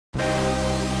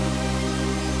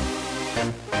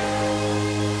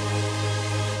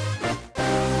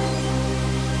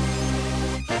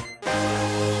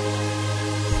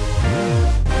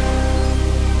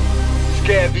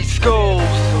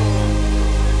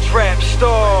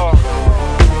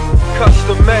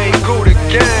Custom made, Gouda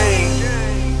gang.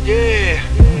 Yeah.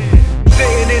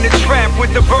 Sitting in the trap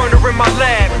with the burner in my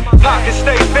lap. Pockets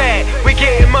stay fat, we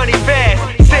getting money fast.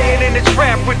 Sitting in the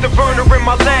trap with the burner in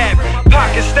my lap.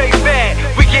 Pockets stay fat,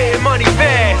 we getting money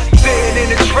fast. Sitting in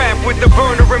the trap with the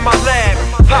burner in my lap.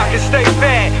 Pockets stay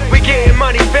fat, we getting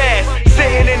money fast.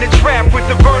 Sitting in the trap with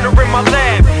the burner in my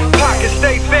lap. Pockets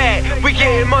stay fat, we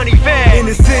getting money fast. In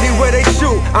the city where they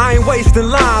shoot, I ain't wasting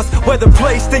lines. Whether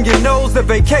placed in your nose or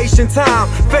vacation time.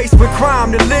 Faced with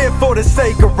crime to live for the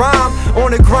sake of rhyme.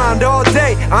 On the grind all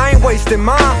day, I ain't wasting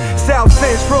mine. South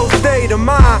Central state of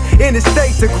mind, in the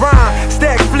state to grind.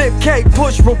 Stack, flip, cake,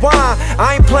 push, rewind.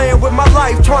 I ain't playing with my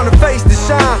life, trying to face the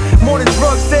shine. More than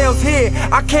drug sales here,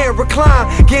 I can't recline.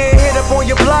 Getting hit up on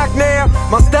your block now,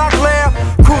 my stock lab.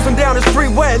 Cruising down the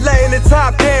street wet, laying the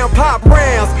top down, pop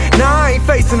rounds. Now I ain't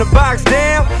facing the box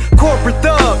down. Corporate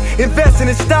thug, investing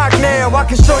in stock now. I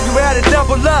can show you how to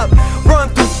double up. Run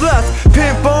through sluts,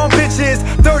 pimp on bitches.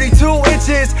 32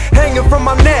 inches hanging from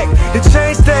my neck. The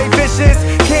chain stay vicious.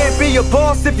 Can't be a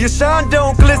boss if your shine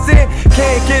don't glisten.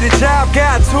 Can't get a job,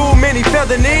 got too many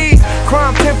feather knees.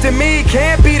 Crime tempting me,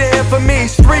 can't be the infamy.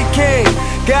 Street king,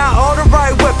 got all the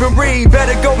right weaponry.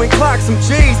 Better go and clock some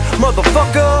G's,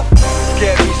 motherfucker.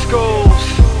 Scavie Scoobs,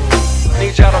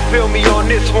 need y'all to feel me on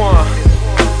this one.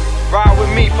 Ride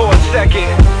with me for a second,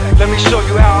 let me show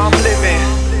you how I'm living.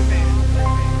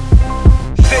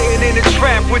 Sitting in the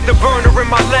trap with the burner in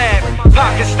my lap.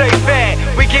 Pockets stay fat,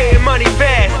 we getting money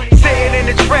fast. Sitting in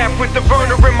the trap with the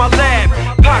burner in my lap.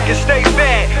 Pockets stay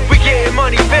fat, we getting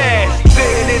money fast.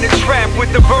 Sitting in the trap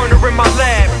with the burner in my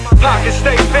lap. Pockets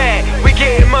stay fat, we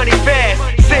getting money fast.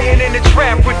 Sitting in the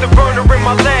trap with the burner in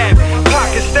my lap.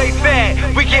 Pockets stay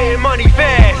fat, we getting money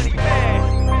fast.